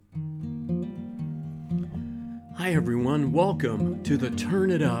Hi, everyone. Welcome to the Turn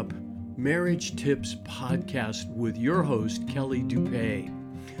It Up Marriage Tips Podcast with your host, Kelly Dupay.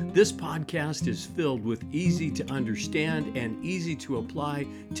 This podcast is filled with easy to understand and easy to apply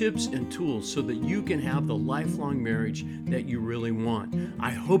tips and tools so that you can have the lifelong marriage that you really want.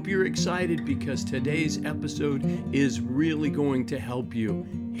 I hope you're excited because today's episode is really going to help you.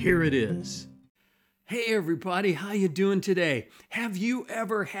 Here it is. Hey everybody, how you doing today? Have you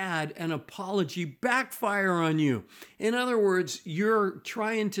ever had an apology backfire on you? In other words, you're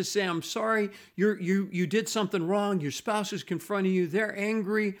trying to say, I'm sorry, you did something wrong, your spouse is confronting you, they're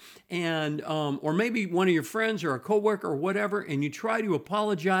angry, and or maybe one of your friends or a coworker or whatever, and you try to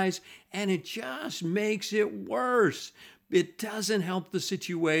apologize, and it just makes it worse. It doesn't help the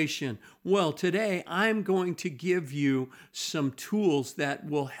situation. Well, today I'm going to give you some tools that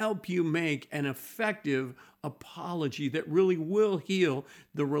will help you make an effective apology that really will heal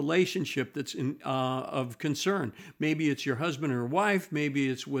the relationship that's of concern. Maybe it's your husband or wife, maybe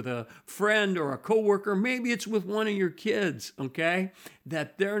it's with a friend or a coworker, maybe it's with one of your kids, okay?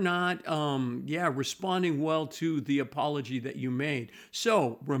 That they're not, responding well to the apology that you made.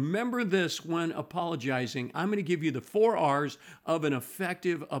 So remember this when apologizing. I'm going to give you the 4 R's of an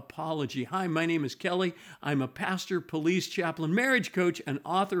effective apology. Hi, my name is Kelly. I'm a pastor, police chaplain, marriage coach, and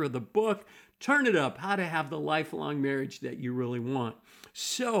author of the book, Turn It Up, How to Have the Lifelong Marriage That You Really Want.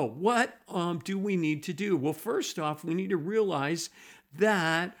 So what do we need to do? Well, first off, we need to realize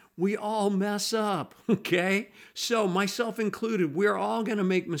that we all mess up, okay? So myself included, we're all going to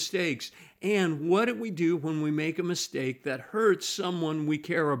make mistakes. And what do we do when we make a mistake that hurts someone we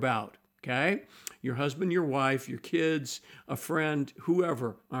care about, okay? Your husband, your wife, your kids, a friend,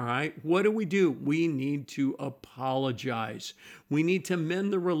 whoever, all right? What do? We need to apologize. We need to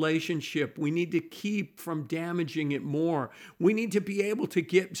mend the relationship. We need to keep from damaging it more. We need to be able to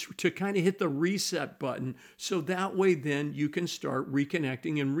kind of hit the reset button so that way then you can start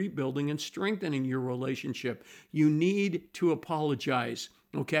reconnecting and rebuilding and strengthening your relationship. You need to apologize.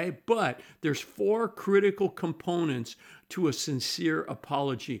 Okay, but there's 4 critical components to a sincere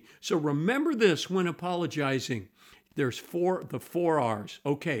apology. So remember this when apologizing. There's the 4 R's.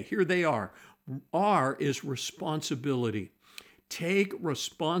 Okay, here they are. R is responsibility. Take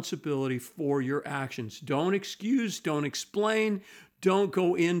responsibility for your actions. Don't excuse, don't explain, don't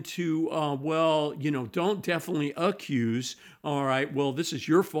go into, don't definitely accuse. All right, well, this is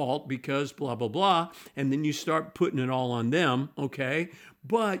your fault because blah, blah, blah. And then you start putting it all on them, okay?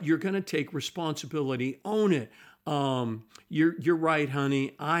 But you're going to take responsibility, own it. You're right,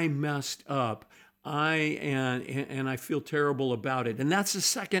 honey. I messed up. And I feel terrible about it. And that's the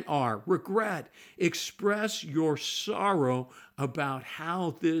second R, regret. Express your sorrow about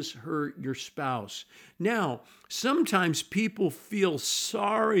how this hurt your spouse. Now, sometimes people feel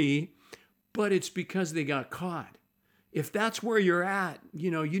sorry, but it's because they got caught. If that's where you're at,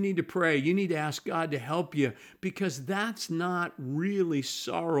 you need to pray. You need to ask God to help you because that's not really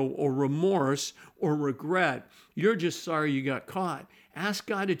sorrow or remorse or regret. You're just sorry you got caught. Ask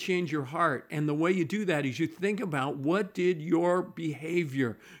God to change your heart. And the way you do that is you think about what did your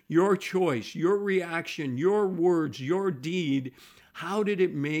behavior, your choice, your reaction, your words, your deed, how did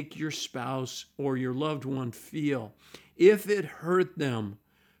it make your spouse or your loved one feel? If it hurt them,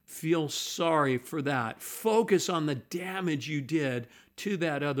 feel sorry for that. Focus on the damage you did to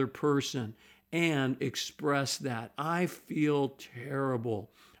that other person and express that. I feel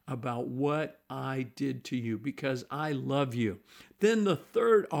terrible about what I did to you because I love you. Then the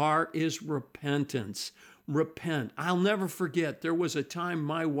third R is repentance. Repent. I'll never forget, there was a time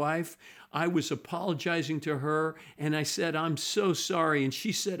my wife, I was apologizing to her and I said, I'm so sorry. And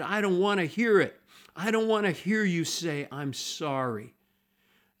she said, I don't want to hear it. I don't want to hear you say, I'm sorry.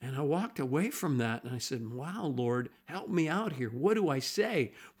 And I walked away from that and I said, wow, Lord, help me out here. What do I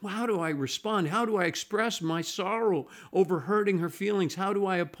say? How do I respond? How do I express my sorrow over hurting her feelings? How do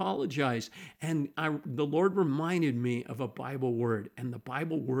I apologize? And the Lord reminded me of a Bible word, and the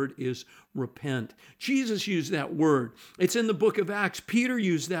Bible word is repent. Jesus used that word. It's in the book of Acts. Peter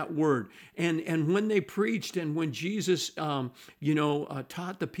used that word. And when they preached and when Jesus,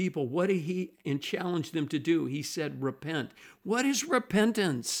 taught the people, what did he challenge them to do? He said, repent. What is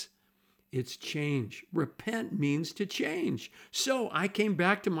repentance? It's change. Repent means to change. So I came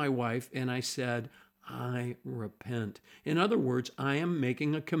back to my wife and I said, I repent. In other words, I am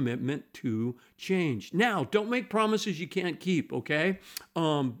making a commitment to change. Now, don't make promises you can't keep, okay?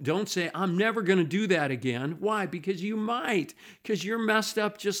 Don't say, I'm never going to do that again. Why? Because you might. Because you're messed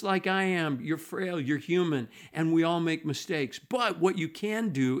up just like I am. You're frail, you're human, and we all make mistakes. But what you can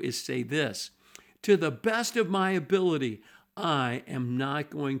do is say this, to the best of my ability, I am not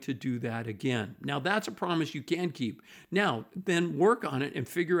going to do that again. Now, that's a promise you can keep. Now, then work on it and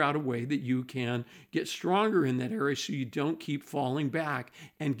figure out a way that you can get stronger in that area so you don't keep falling back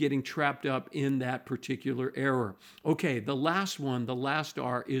and getting trapped up in that particular error. Okay, the last one, the last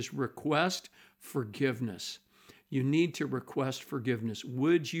R, is request forgiveness. You need to request forgiveness.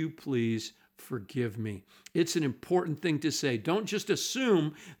 Would you please forgive me? It's an important thing to say. Don't just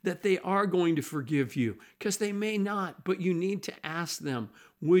assume that they are going to forgive you, because they may not, but you need to ask them,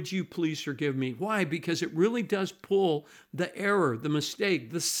 would you please forgive me? Why? Because it really does pull the error, the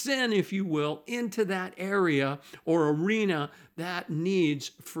mistake, the sin, if you will, into that area or arena that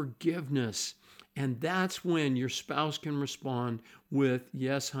needs forgiveness. And that's when your spouse can respond with,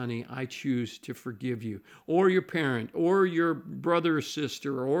 yes, honey, I choose to forgive you. Or your parent, or your brother or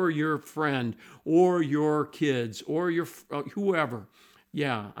sister, or your friend, or your kids, or your whoever.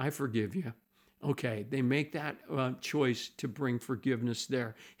 Yeah, I forgive you. Okay, they make that choice to bring forgiveness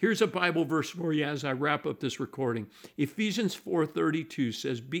there. Here's a Bible verse for you as I wrap up this recording. Ephesians 4:32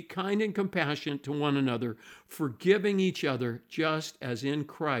 says, be kind and compassionate to one another, forgiving each other, just as in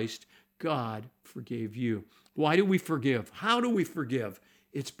Christ God forgave you. Why do we forgive? How do we forgive?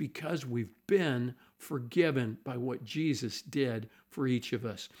 It's because we've been forgiven by what Jesus did for each of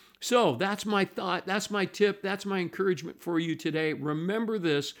us. So that's my thought. That's my tip. That's my encouragement for you today. Remember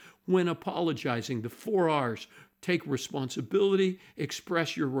this when apologizing. The 4 R's. Take responsibility,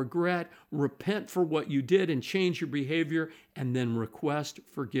 express your regret, repent for what you did and change your behavior, and then request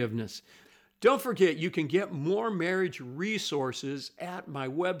forgiveness. Don't forget, you can get more marriage resources at my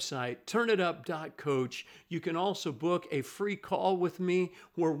website, turnitup.coach. You can also book a free call with me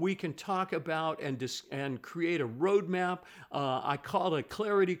where we can talk about and create a roadmap. I call it a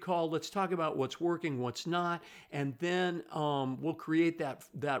clarity call. Let's talk about what's working, what's not, and then we'll create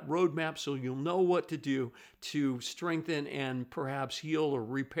that roadmap so you'll know what to do to strengthen and perhaps heal or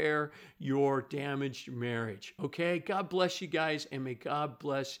repair your damaged marriage. Okay? God bless you guys, and may God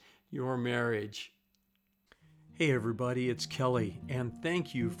bless your marriage. Hey everybody, it's Kelly, and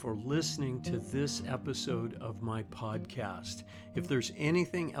thank you for listening to this episode of my podcast. If there's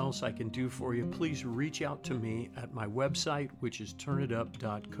anything else I can do for you, please reach out to me at my website, which is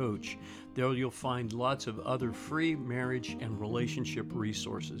turnitup.coach. There you'll find lots of other free marriage and relationship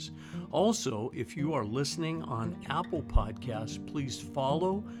resources. Also, if you are listening on Apple Podcasts, please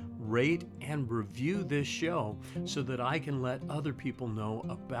follow, rate, and review this show so that I can let other people know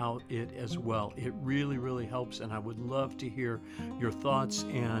about it as well. It really, really helps, and I would love to hear your thoughts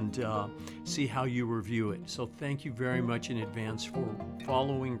and see how you review it. So thank you very much in advance for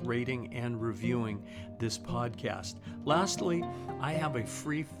following, rating, and reviewing this podcast. Lastly, I have a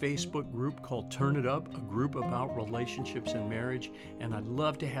free Facebook group called Turn It Up, a group about relationships and marriage, and I'd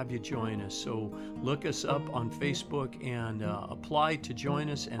love to have you join us. So look us up on Facebook and apply to join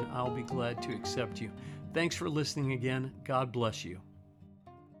us, and I'll be glad to accept you. Thanks for listening again. God bless you.